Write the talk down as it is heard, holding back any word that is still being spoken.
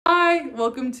Hi,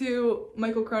 welcome to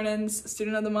Michael Cronin's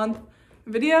Student of the Month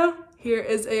video. Here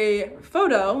is a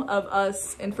photo of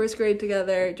us in first grade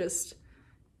together, just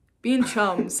being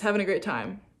chums, having a great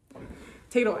time.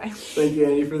 Take it away. Thank you,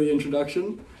 Annie, for the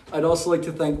introduction. I'd also like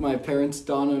to thank my parents,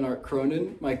 Donna and Art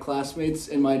Cronin, my classmates,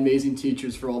 and my amazing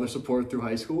teachers for all their support through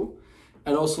high school.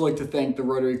 I'd also like to thank the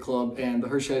Rotary Club and the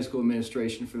Hershey High School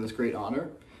administration for this great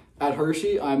honor. At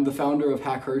Hershey, I'm the founder of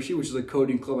Hack Hershey, which is a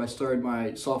coding club I started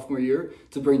my sophomore year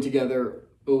to bring together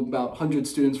about 100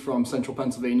 students from central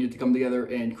Pennsylvania to come together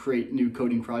and create new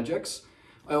coding projects.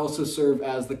 I also serve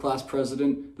as the class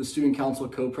president, the student council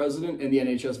co-president, and the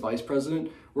NHS vice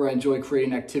president, where I enjoy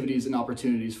creating activities and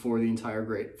opportunities for the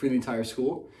entire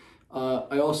school.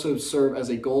 I also serve as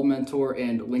a gold mentor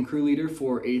and link crew leader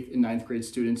for 8th and 9th grade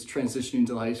students transitioning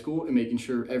to the high school and making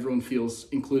sure everyone feels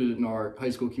included in our high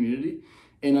school community.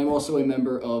 And I'm also a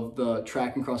member of the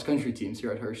track and cross country teams here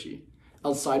at Hershey.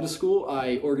 Outside of school,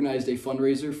 I organized a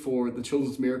fundraiser for the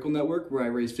Children's Miracle Network where I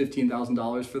raised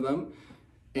 $15,000 for them.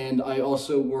 And I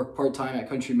also work part-time at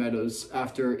Country Meadows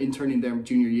after interning there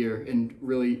junior year and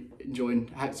really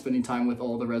enjoying spending time with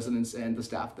all the residents and the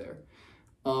staff there.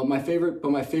 My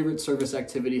favorite service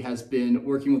activity has been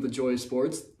working with the Joy of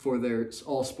Sports for their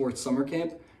all sports summer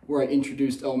camp, where I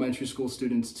introduced elementary school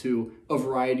students to a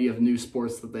variety of new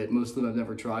sports that most of them have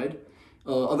never tried.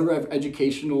 Other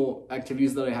educational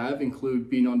activities that I have include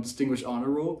being on Distinguished Honor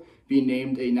Roll, being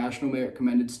named a National Merit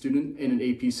Commended Student and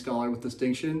an AP Scholar with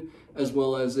Distinction, as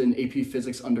well as an AP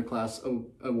Physics Underclass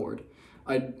Award.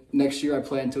 Next year I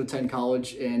plan to attend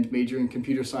college and major in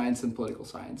computer science and political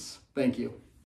science. Thank you.